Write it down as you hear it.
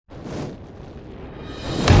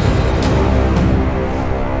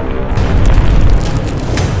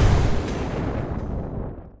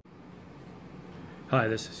Hi,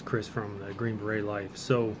 this is Chris from the Green Beret Life.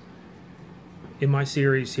 So, in my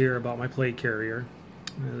series here about my plate carrier,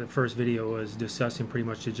 the first video was discussing pretty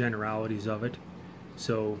much the generalities of it.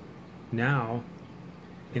 So, now,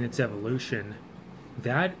 in its evolution,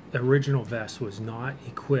 that original vest was not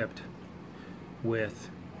equipped with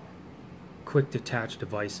quick detach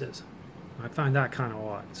devices. I find that kind of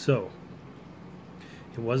odd. So,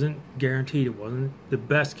 it wasn't guaranteed, it wasn't the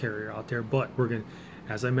best carrier out there, but we're going to,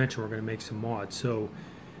 as I mentioned, we're going to make some mods. So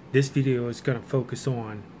this video is going to focus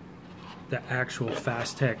on the actual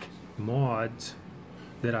FastTech mods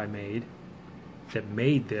that I made that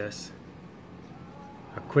made this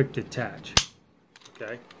a quick detach.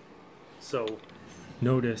 Okay, so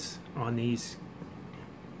notice on these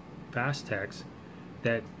FastTechs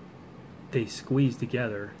that they squeeze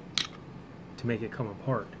together to make it come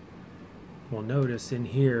apart. Well, notice in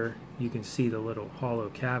here you can see the little hollow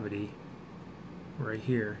cavity right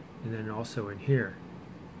here, and then also in here.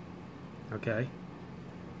 Okay,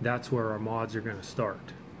 that's where our mods are going to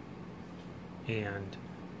start, and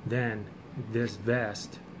then this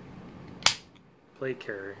vest plate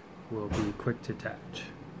carrier will be quick detach.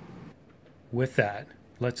 With that,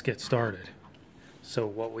 let's get started. So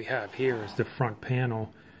what we have here is the front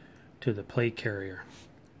panel to the plate carrier.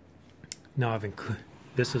 Now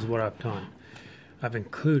this is what I've done. I've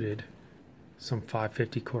included some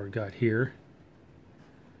 550 cord gut here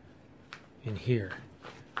and here,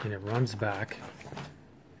 and it runs back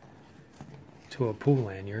to a pull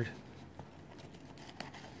lanyard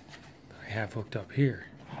that I have hooked up here.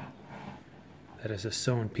 That is a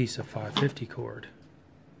sewn piece of 550 cord.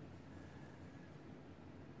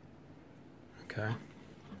 Okay,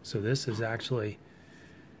 so this is actually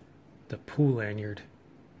the pull lanyard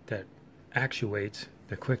that actuates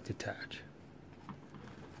the quick detach.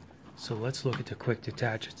 So let's look at the quick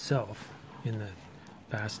detach itself in the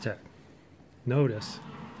FastTech. Notice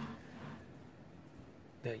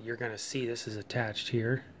that you're going to see this is attached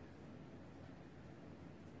here,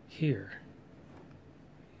 here,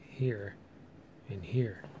 here, and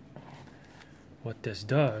here. What this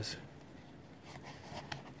does,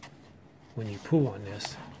 when you pull on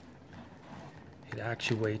this, it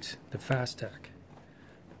actuates the FastTech.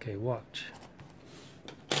 Okay, watch.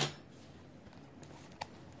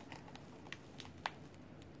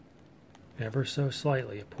 Ever so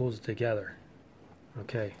slightly, it pulls together.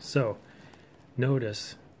 Okay, so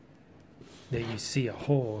notice that you see a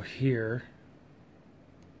hole here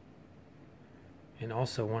and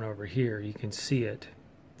also one over here. You can see it,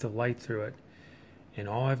 the light through it. And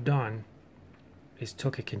all I've done is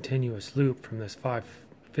took a continuous loop from this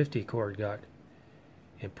 550 cord gut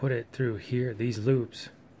and put it through here, these loops,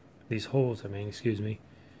 these holes, excuse me,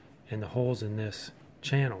 and the holes in this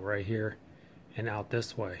channel right here and out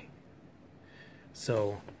this way.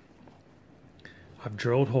 So I've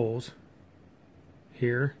drilled holes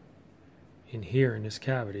here and here in this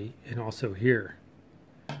cavity, and also here,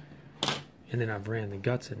 and then I've ran the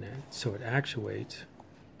guts in that so it actuates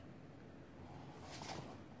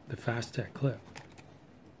the FastTech clip.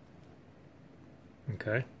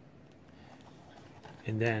 Okay,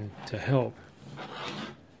 and then to help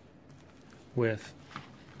with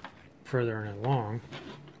furthering along,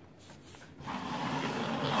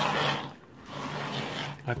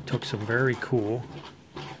 I've took some very cool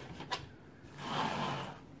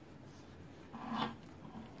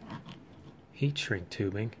heat shrink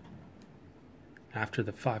tubing after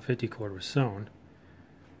the 550 cord was sewn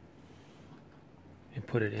and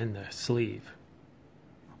put it in the sleeve.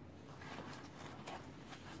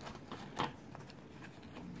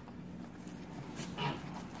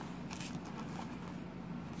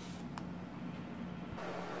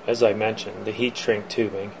 As I mentioned, the heat shrink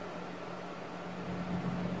tubing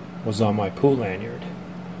was on my pull lanyard,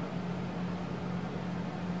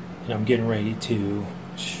 and I'm getting ready to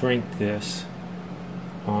shrink this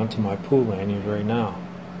onto my pull lanyard right now.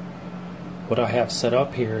 What I have set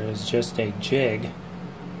up here is just a jig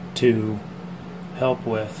to help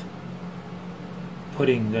with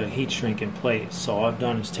putting the heat shrink in place. So all I've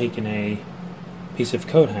done is taken a piece of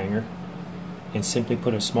coat hanger and simply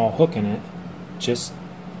put a small hook in it, just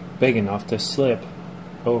big enough to slip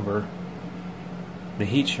over the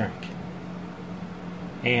heat shrink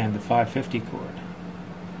and the 550 cord.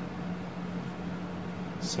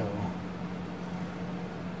 So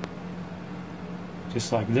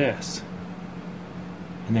just like this,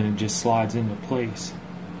 and then it just slides into place.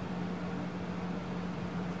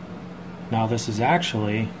 Now this is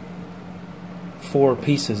actually 4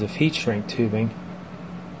 pieces of heat shrink tubing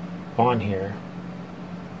on here,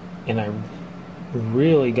 and I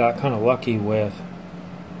really got kind of lucky with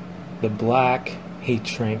the black heat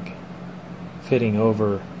shrink fitting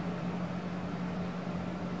over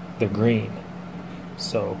the green.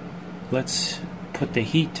 So let's put the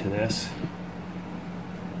heat to this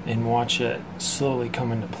and watch it slowly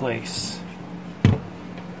come into place.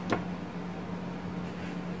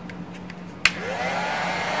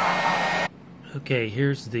 Okay,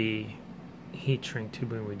 here's the heat shrink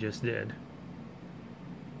tubing we just did.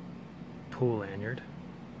 Pull lanyard.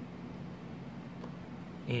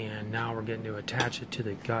 And now we're getting to attach it to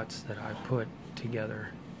the guts that I put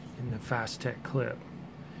together in the Fast-Tech clip.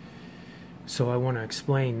 So I want to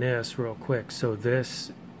explain this real quick. So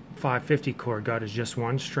this 550 cord gut is just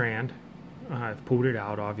one strand. I've pulled it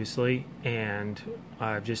out obviously, and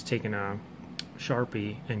I've just taken a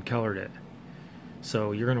Sharpie and colored it.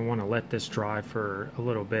 So you're going to want to let this dry for a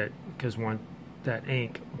little bit, because that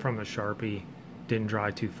ink from the Sharpie didn't dry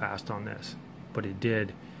too fast on this, but it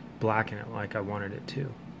did blacken it like I wanted it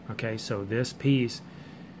to. Okay, so this piece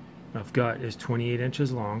of gut is 28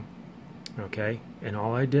 inches long. Okay, and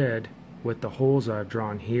all I did with the holes I've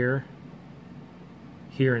drawn here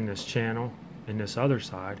in this channel and this other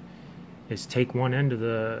side is take one end of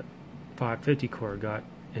the 550 cord gut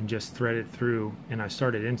and just thread it through, and I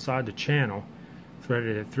started inside the channel,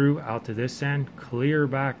 threaded it through out to this end, clear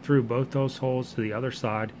back through both those holes to the other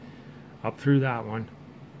side, up through that one,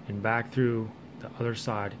 and back through the other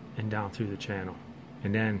side and down through the channel.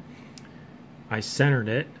 And then I centered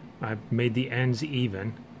it, I made the ends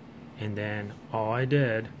even, and then all I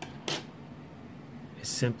did is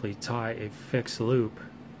simply tie a fixed loop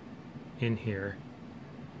in here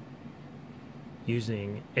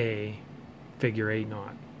using a figure 8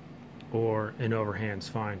 knot, or an overhand's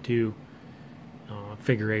fine too.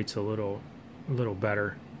 Figure 8's a little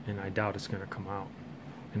better, and I doubt it's going to come out.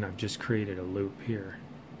 And I've just created a loop here,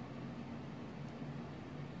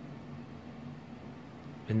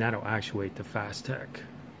 and that'll actuate the Fast-Tech.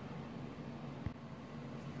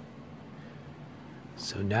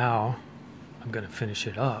 So now I'm going to finish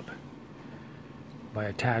it up by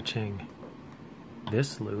attaching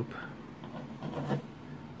this loop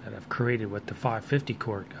that I've created with the 550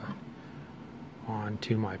 cord gut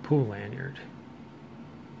onto my pull lanyard.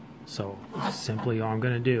 So simply all I'm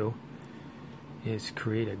going to do is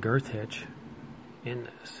create a girth hitch in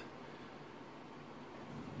this.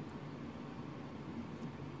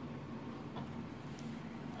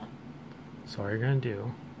 So all you're going to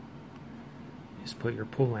do is put your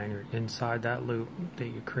pull lanyard inside that loop that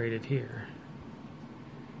you created here.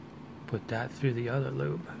 Put that through the other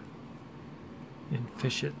loop and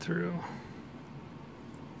fish it through.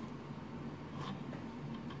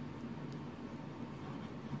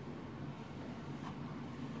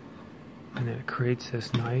 And then it creates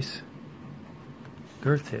this nice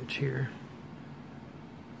girth hitch here,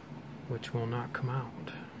 which will not come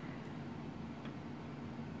out.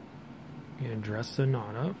 You're going to dress the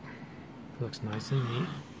knot up. It looks nice and neat.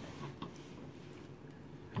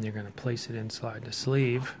 And you're going to place it inside the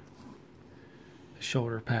sleeve, the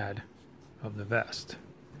shoulder pad of the vest,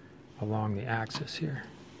 along the axis here.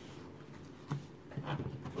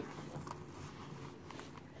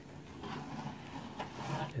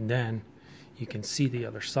 And then you can see the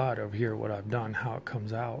other side over here, what I've done, how it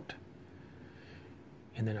comes out.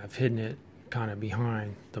 And then I've hidden it kind of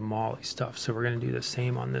behind the molly stuff. So we're going to do the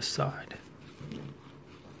same on this side.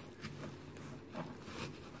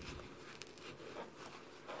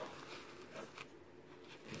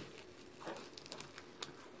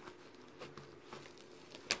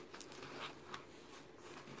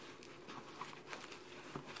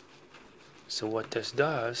 So what this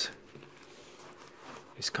does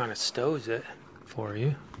is kind of stows it for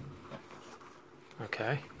you.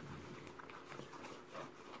 Okay.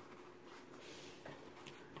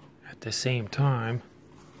 At the same time,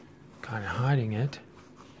 kind of hiding it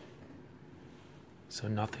so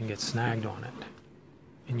nothing gets snagged on it.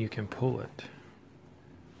 And you can pull it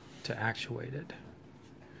to actuate it.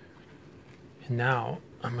 And now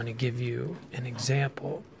I'm going to give you an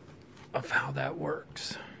example of how that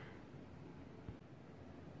works.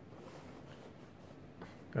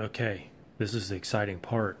 Okay, this is the exciting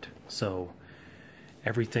part. So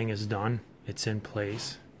everything is done. It's in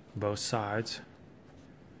place, both sides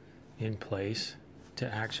in place to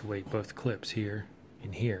actuate both clips here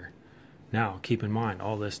and here. Now keep in mind,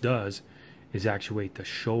 all this does is actuate the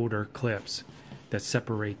shoulder clips that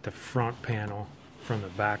separate the front panel from the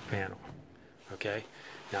back panel. Okay,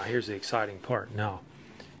 now here's the exciting part. Now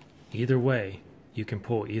either way you can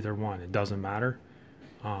pull either one, it doesn't matter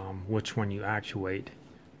which one you actuate,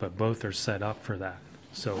 but both are set up for that.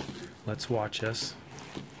 So let's watch this.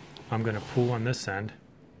 I'm going to pull on this end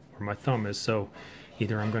where my thumb is, so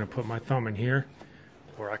either I'm going to put my thumb in here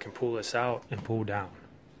or I can pull this out and pull down.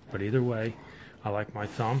 But either way, I like my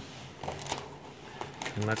thumb.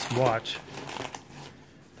 And let's watch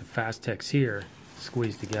the Fastex here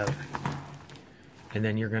squeeze together. And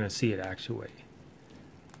then you're going to see it actuate.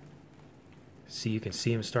 See, you can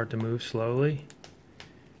see them start to move slowly.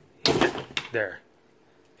 There.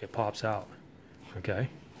 It pops out. Okay?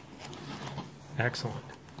 Excellent.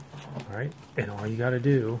 Alright, and all you got to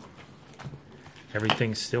do,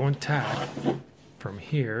 everything's still intact from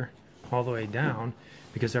here all the way down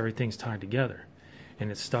because everything's tied together. And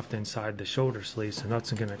it's stuffed inside the shoulder sleeve, so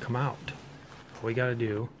nothing's going to come out. All we got to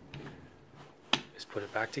do is put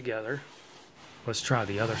it back together. Let's try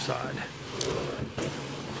the other side.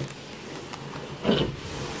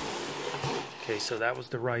 Okay, so that was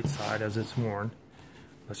the right side as it's worn.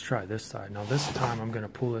 Let's try this side. Now this time I'm going to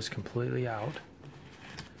pull this completely out.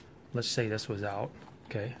 Let's say this was out.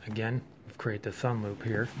 Okay, again, we've created the thumb loop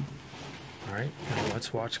here. Alright, now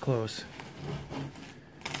let's watch close.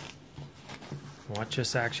 Watch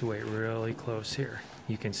this actuate really close here.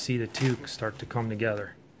 You can see the two start to come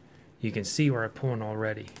together. You can see where I'm pulling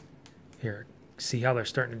already. Here, see how they're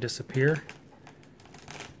starting to disappear?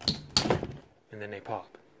 And then they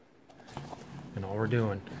pop. And all we're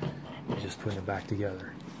doing is just putting it back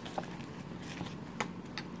together.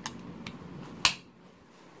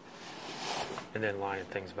 And then lining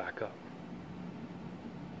things back up.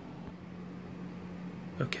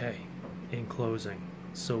 Okay, in closing,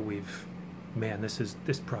 so man, this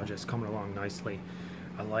project's coming along nicely.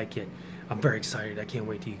 I like it. I'm very excited. I can't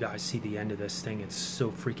wait till you guys see the end of this thing. It's so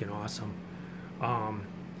freaking awesome.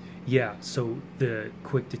 Yeah, so the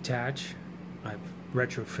quick detach, I've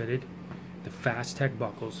retrofitted the Fastex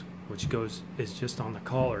buckles, which is just on the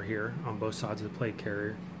collar here on both sides of the plate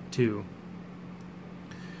carrier, to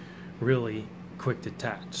really quick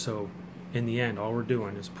detach. So in the end, all we're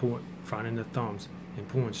doing is finding the thumbs and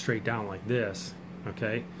pulling straight down like this.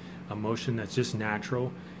 Okay, a motion that's just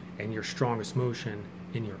natural, and your strongest motion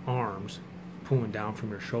in your arms, pulling down from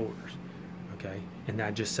your shoulders. Okay, and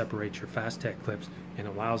that just separates your Fastex clips and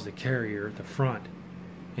allows the carrier, the front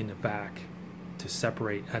and the back, to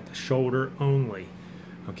separate at the shoulder only.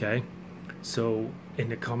 Okay, so in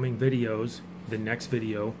the coming videos, the next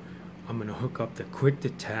video, I'm going to hook up the quick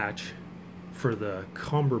detach for the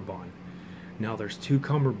cummerbund. Now there's two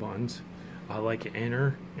cummerbunds. I like the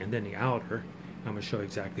inner and then the outer. I'm going to show you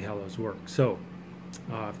exactly how those work. So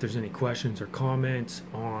if there's any questions or comments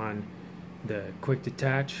on the quick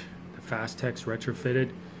detach, the Fastex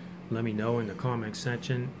retrofitted, let me know in the comment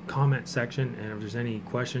section. And if there's any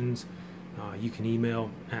questions, you can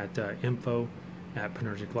email at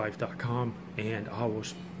info@panurgiclife.com, and I will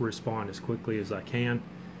respond as quickly as I can.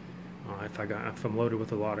 If I'm loaded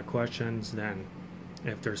with a lot of questions, then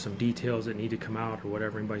if there's some details that need to come out or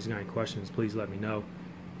whatever, anybody's got any questions, please let me know,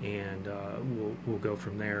 and we'll go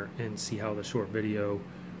from there and see how the short video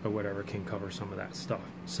or whatever can cover some of that stuff.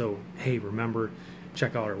 So hey, remember,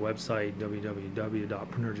 check out our website,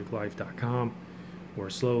 www.panurgiclife.com. We're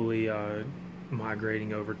slowly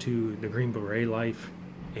migrating over to the Green Beret Life,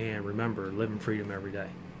 and remember, live in freedom every day.